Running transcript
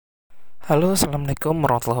Halo, assalamualaikum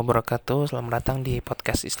warahmatullahi wabarakatuh. Selamat datang di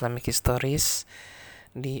podcast Islamic Stories.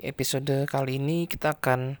 Di episode kali ini kita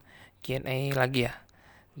akan Q&A lagi ya.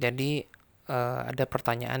 Jadi ada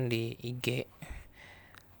pertanyaan di IG.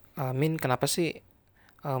 Min, kenapa sih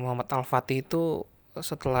Muhammad Al-Fatih itu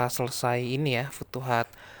setelah selesai ini ya, Futuhat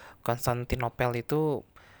Konstantinopel itu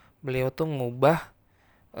beliau tuh ngubah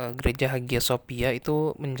gereja Hagia Sophia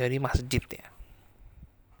itu menjadi masjid ya.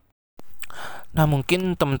 Nah,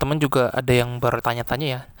 mungkin teman-teman juga ada yang bertanya-tanya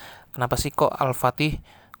ya, kenapa sih kok Al-Fatih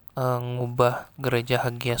ngubah gereja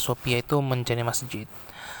Hagia Sophia itu menjadi masjid?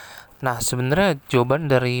 Nah, sebenarnya jawaban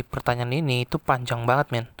dari pertanyaan ini itu panjang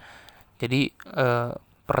banget, men. Jadi,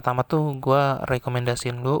 pertama tuh gue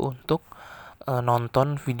rekomendasiin lo untuk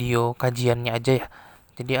nonton video kajiannya aja ya.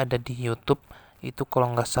 Jadi ada di YouTube, itu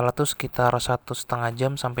kalau nggak salah tuh sekitar 1,5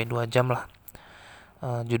 jam sampai 2 jam lah.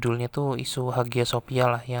 Judulnya tuh isu Hagia Sophia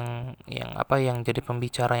lah, yang jadi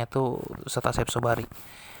pembicaranya tuh Ustaz Asep Sobari.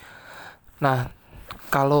 Nah,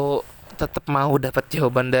 kalau tetap mau dapat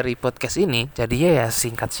jawaban dari podcast ini, jadinya ya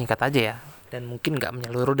singkat-singkat aja ya. Dan mungkin nggak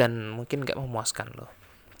menyeluruh dan mungkin nggak memuaskan lo.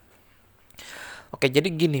 Oke, jadi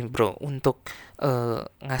gini bro, untuk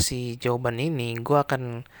ngasih jawaban ini, gue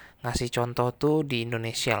akan ngasih contoh tuh di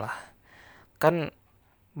Indonesia lah. Kan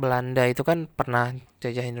Belanda itu kan pernah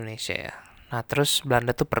jajah Indonesia ya. Nah, terus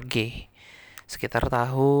Belanda tuh pergi sekitar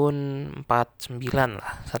tahun 49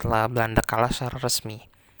 lah, setelah Belanda kalah secara resmi.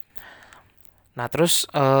 Nah, terus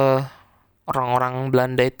orang-orang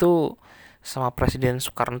Belanda itu sama Presiden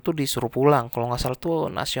Soekarno tuh disuruh pulang. Kalau nggak salah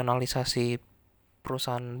tuh nasionalisasi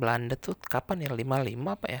perusahaan Belanda tuh kapan ya?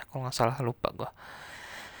 55 apa ya? Kalau nggak salah, lupa gua.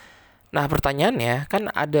 Nah, pertanyaannya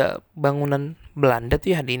kan ada bangunan Belanda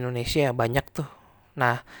tuh ya di Indonesia banyak tuh.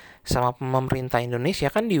 Nah, sama pemerintah Indonesia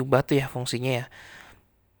kan diubah tuh ya fungsinya ya.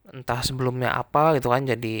 Entah sebelumnya apa gitu kan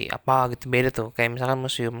jadi apa gitu, beda tuh. Kayak misalkan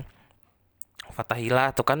Museum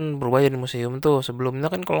Fathahillah tuh kan berubah jadi museum tuh.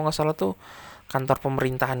 Sebelumnya kan kalau nggak salah tuh kantor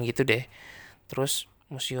pemerintahan gitu deh. Terus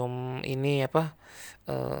museum ini apa,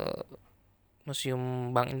 eh,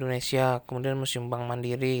 museum Bank Indonesia, kemudian museum Bank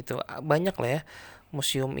Mandiri, itu banyak lah ya.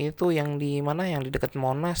 Museum itu yang di mana, yang di dekat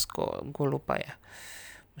Monas, kok gue lupa ya,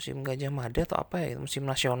 museum Gajah Mada atau apa ya, museum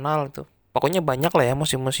nasional itu. Pokoknya banyak lah ya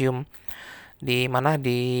museum-museum di mana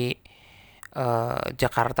di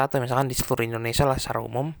Jakarta atau misalkan di seluruh Indonesia lah secara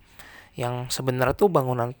umum, yang sebenarnya tuh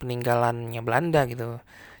bangunan peninggalannya Belanda gitu,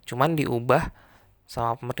 cuman diubah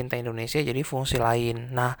sama pemerintah Indonesia jadi fungsi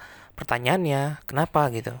lain. Nah, pertanyaannya kenapa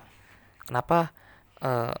gitu? Kenapa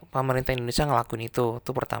pemerintah Indonesia ngelakuin itu? Itu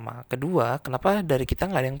pertama. Kedua, kenapa dari kita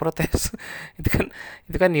nggak ada yang protes?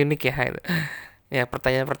 Itu kan unik ya. Ya,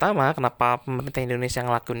 pertanyaan pertama, kenapa pemerintah Indonesia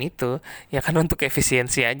ngelakuin itu? Ya kan untuk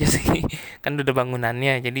efisiensi aja sih. Kan udah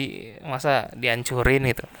bangunannya, jadi masa dihancurin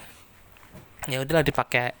gitu. Ya udahlah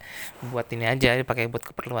dipakai buat ini aja, dipakai buat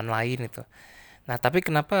keperluan lain itu. Nah, tapi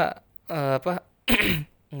kenapa apa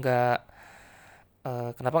nggak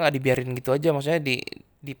kenapa nggak dibiarin gitu aja, maksudnya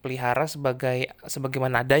dipelihara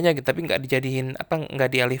sebagaimana adanya gitu, tapi nggak dijadiin apa,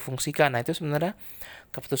 nggak dialih fungsikan. Nah, itu sebenarnya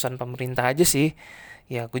keputusan pemerintah aja sih.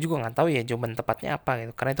 Ya aku juga nggak tahu ya jawaban tepatnya apa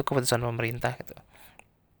gitu, karena itu keputusan pemerintah gitu.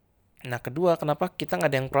 Nah, kedua, kenapa kita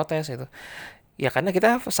nggak ada yang protes gitu? Ya karena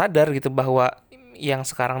kita sadar gitu bahwa yang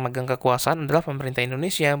sekarang megang kekuasaan adalah pemerintah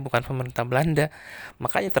Indonesia, bukan pemerintah Belanda.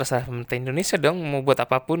 Makanya terserah pemerintah Indonesia dong mau buat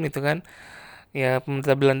apapun itu kan. Ya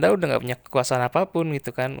pemerintah Belanda udah nggak punya kekuasaan apapun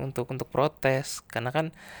gitu kan untuk protes, karena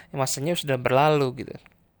kan masanya sudah berlalu gitu.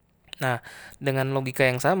 Nah, dengan logika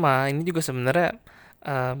yang sama ini juga sebenarnya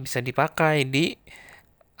bisa dipakai di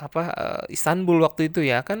apa, Istanbul waktu itu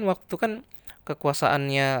ya kan, waktu kan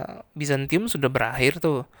kekuasaannya Bizantium sudah berakhir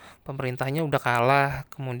tuh, pemerintahnya udah kalah,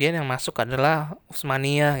 kemudian yang masuk adalah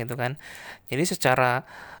Utsmania gitu kan. Jadi secara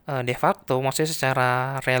de facto, maksudnya secara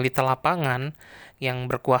realita lapangan, yang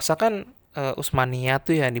berkuasa kan Utsmania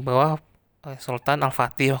tuh ya, di bawah Sultan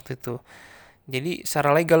Al-Fatih waktu itu. Jadi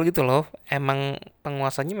secara legal gitu loh, emang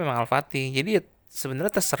penguasanya memang Al-Fatih. Jadi ya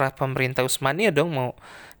sebenarnya terserah pemerintah Utsmania dong mau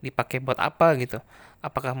dipakai buat apa gitu.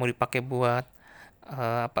 Apakah mau dipakai buat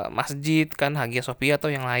apa, masjid kan Hagia Sophia atau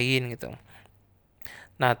yang lain gitu.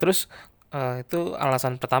 Nah, terus itu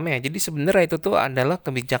alasan pertama ya. Jadi sebenarnya itu tuh adalah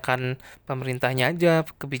kebijakan pemerintahnya aja,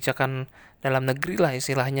 kebijakan dalam negeri lah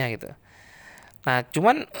istilahnya gitu. Nah,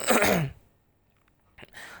 cuman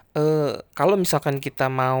kalau misalkan kita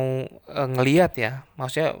mau ngelihat ya,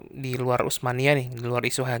 maksudnya di luar Usmania nih, di luar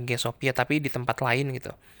isu Hagia Sophia, tapi di tempat lain gitu.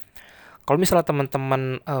 Kalau misalnya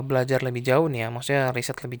teman-teman belajar lebih jauh nih ya, maksudnya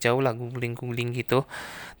riset lebih jauh lah, googling-googling gitu,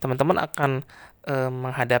 teman-teman akan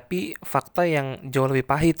menghadapi fakta yang jauh lebih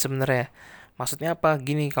pahit sebenarnya. Maksudnya apa?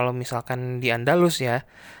 Gini, kalau misalkan di Andalus ya,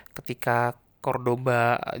 ketika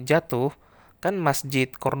Cordoba jatuh, kan Masjid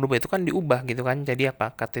Cordoba itu kan diubah gitu kan, jadi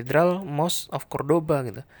apa? Katedral Mosque of Cordoba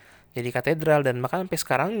gitu. Jadi katedral, dan bahkan sampai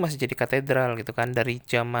sekarang masih jadi katedral gitu kan, dari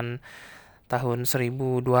zaman tahun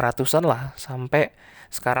 1200-an lah sampai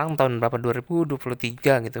sekarang tahun berapa, 2023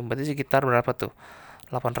 gitu. Berarti sekitar berapa tuh?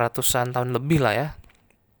 800-an tahun lebih lah ya.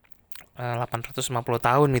 850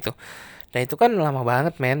 tahun gitu. Dan itu kan lama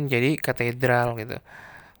banget men, jadi katedral gitu.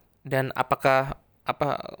 Dan apakah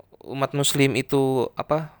apa umat muslim itu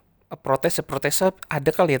protes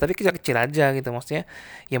ada kali ya, tapi kecil-kecil aja gitu, maksudnya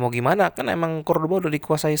ya mau gimana, kan emang Cordoba udah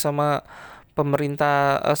dikuasai sama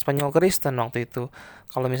pemerintah Spanyol Kristen waktu itu.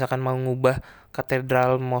 Kalau misalkan mau ngubah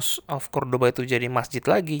katedral Mosque of Cordoba itu jadi masjid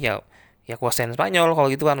lagi, ya kuasain Spanyol kalau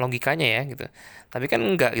gitu kan logikanya ya gitu. Tapi kan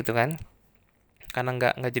enggak gitu kan, karena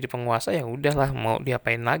enggak jadi penguasa, ya udahlah mau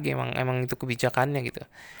diapain lagi, emang emang itu kebijakannya gitu.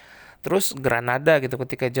 Terus Granada gitu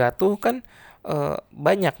ketika jatuh kan,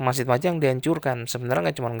 banyak masjid-masjid yang dihancurkan. Sebenarnya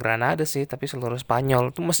nggak cuma Granada sih, tapi seluruh Spanyol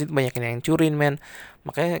tuh masjid banyak yang dihancurin men.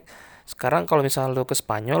 Makanya sekarang kalau misalnya lo ke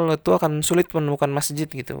Spanyol, lo tuh akan sulit menemukan masjid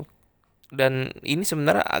gitu. Dan ini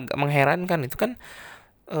sebenarnya agak mengherankan, itu kan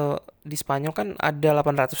di Spanyol kan ada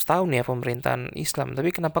 800 tahun ya pemerintahan Islam, tapi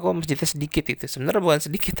kenapa kok masjidnya sedikit itu? Sebenarnya bukan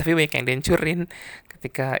sedikit, tapi banyak yang dihancurin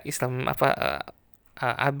ketika Islam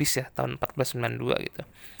habis ya tahun 1492 gitu.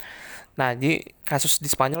 Nah, jadi kasus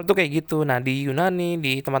di Spanyol tuh kayak gitu. Nah, di Yunani,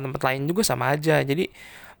 di tempat-tempat lain juga sama aja. Jadi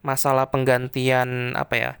masalah penggantian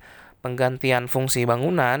penggantian fungsi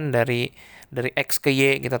bangunan dari X ke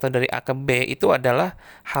Y gitu, atau dari A ke B, itu adalah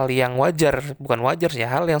hal yang wajar, bukan wajar sih,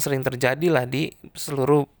 hal yang sering terjadi lah di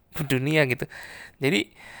seluruh dunia gitu.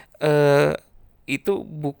 Jadi eh, itu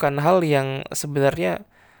bukan hal yang sebenarnya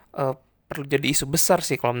eh, perlu jadi isu besar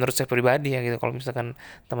sih kalau menurut saya pribadi ya gitu. Kalau misalkan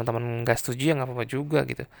teman-teman nggak setuju, ya nggak apa-apa juga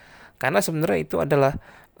gitu. Karena sebenarnya itu adalah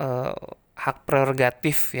eh, hak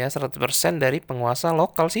prerogatif ya 100% dari penguasa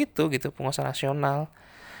lokal situ gitu, penguasa nasional.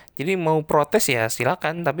 Jadi mau protes ya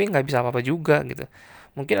silakan, tapi nggak bisa apa-apa juga gitu.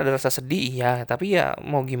 Mungkin ada rasa sedih ya, tapi ya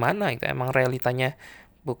mau gimana gitu. Emang realitanya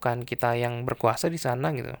bukan kita yang berkuasa di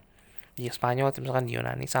sana gitu. Di Spanyol atau misalkan di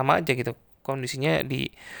Yunani sama aja gitu. Kondisinya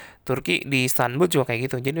di Turki, di Istanbul juga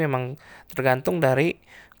kayak gitu. Jadi memang tergantung dari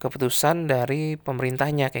keputusan dari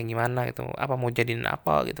pemerintahnya kayak gimana gitu. Apa mau jadiin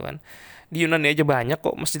apa gitu kan. Di Yunani aja banyak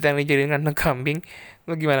kok masjid yang dijadiin kandang kambing.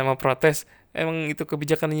 Lo gimana mau protes? Emang itu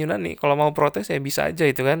kebijakan Yunani. Kalau mau protes ya bisa aja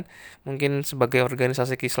itu kan. Mungkin sebagai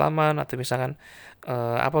organisasi keislaman, atau misalkan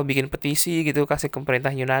bikin petisi gitu kasih ke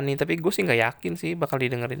pemerintah Yunani. Tapi gue sih nggak yakin sih bakal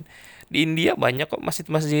didengerin. Di India banyak kok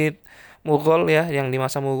masjid-masjid Mughal ya, yang di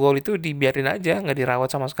masa Mughal itu dibiarin aja, nggak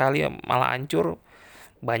dirawat sama sekali, malah hancur.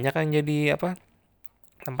 Banyak yang jadi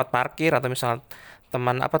tempat parkir, atau misal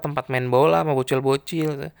tempat main bola sama bocil-bocil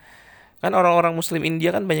gitu. Kan orang-orang Muslim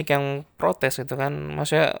India kan banyak yang protes gitu kan,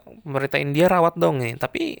 maksudnya pemerintah India rawat dong nih,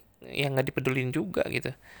 tapi yang nggak dipedulin juga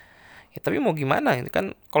gitu. Ya, tapi mau gimana gitu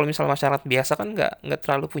kan, kalau misal masyarakat biasa kan nggak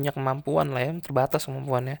terlalu punya kemampuan lah ya, terbatas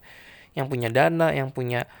kemampuannya. Yang punya dana, yang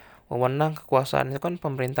punya wewenang, kekuasaan itu kan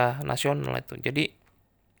pemerintah nasional itu. Jadi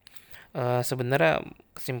sebenarnya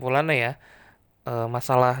kesimpulannya ya,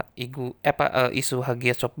 masalah isu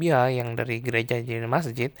Hagia Sophia yang dari gereja jadi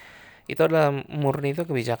masjid itu adalah murni itu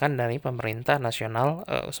kebijakan dari pemerintah nasional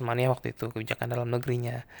Utsmaniyah waktu itu, kebijakan dalam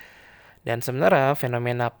negerinya. Dan sebenarnya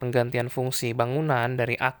fenomena penggantian fungsi bangunan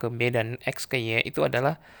dari A ke B dan X ke Y itu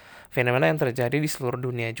adalah fenomena yang terjadi di seluruh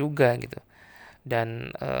dunia juga gitu.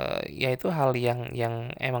 Dan ya itu hal yang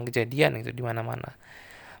emang kejadian gitu di mana-mana.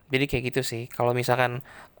 Jadi kayak gitu sih. Kalau misalkan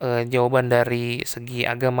jawaban dari segi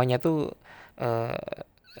agamanya tuh eh,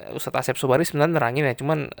 Ustadz Asep Subari sebenarnya nerangin ya,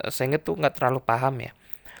 cuman saya inget tuh nggak terlalu paham ya.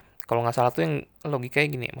 Kalau nggak salah tuh yang logikanya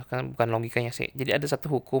gini, bahkan bukan logikanya sih. Jadi ada satu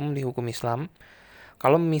hukum di hukum Islam,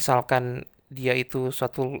 kalau misalkan dia itu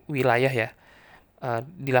suatu wilayah ya,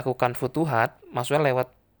 dilakukan futuhat, maksudnya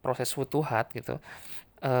lewat proses futuhat gitu,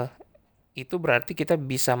 eh, itu berarti kita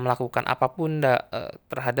bisa melakukan apapun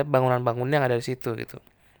terhadap bangunan-bangunan yang ada di situ gitu.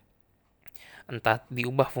 Entah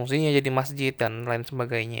diubah fungsinya jadi masjid dan lain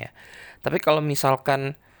sebagainya. Tapi kalau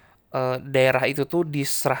misalkan daerah itu tuh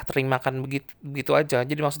diserah terimakan begitu begitu aja,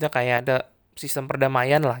 jadi maksudnya kayak ada sistem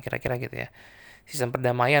perdamaian lah kira-kira gitu ya. Sistem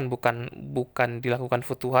perdamaian, bukan bukan dilakukan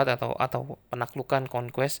futuhat atau penaklukan,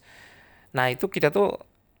 conquest. Nah itu kita tuh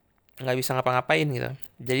nggak bisa ngapa-ngapain gitu.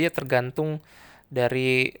 Jadi ya tergantung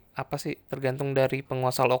dari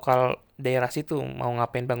penguasa lokal daerah situ mau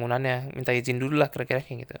ngapain bangunannya, minta izin dulu lah kira-kira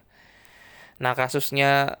kayak gitu. Nah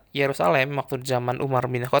kasusnya Yerusalem waktu zaman Umar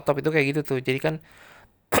bin Khattab itu kayak gitu tuh. Jadi kan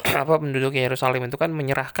penduduk Yerusalem itu kan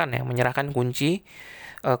menyerahkan kunci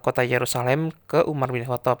kota Yerusalem ke Umar bin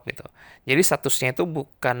Khattab gitu. Jadi statusnya itu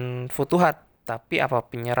bukan futuhat, tapi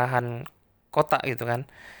penyerahan kota gitu kan.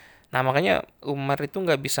 Nah makanya Umar itu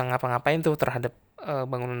nggak bisa ngapa-ngapain tuh terhadap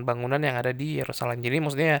bangunan-bangunan yang ada di Yerusalem. Jadi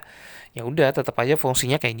maksudnya ya udah tetap aja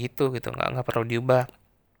fungsinya kayak gitu nggak perlu diubah.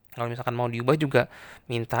 Kalau misalkan mau diubah juga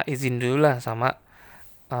minta izin dulu lah sama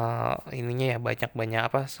ininya ya, banyak-banyak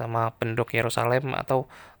apa sama penduduk Yerusalem atau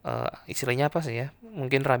istilahnya apa sih ya,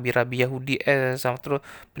 mungkin rabi-rabi Yahudi sama terus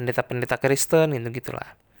pendeta-pendeta Kristen gitu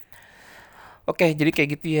gitulah. Oke, jadi kayak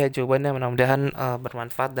gitu ya jawabannya, mudah-mudahan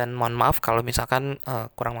bermanfaat dan mohon maaf kalau misalkan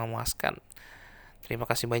kurang memuaskan. Terima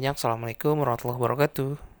kasih banyak. Assalamualaikum warahmatullahi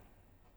wabarakatuh.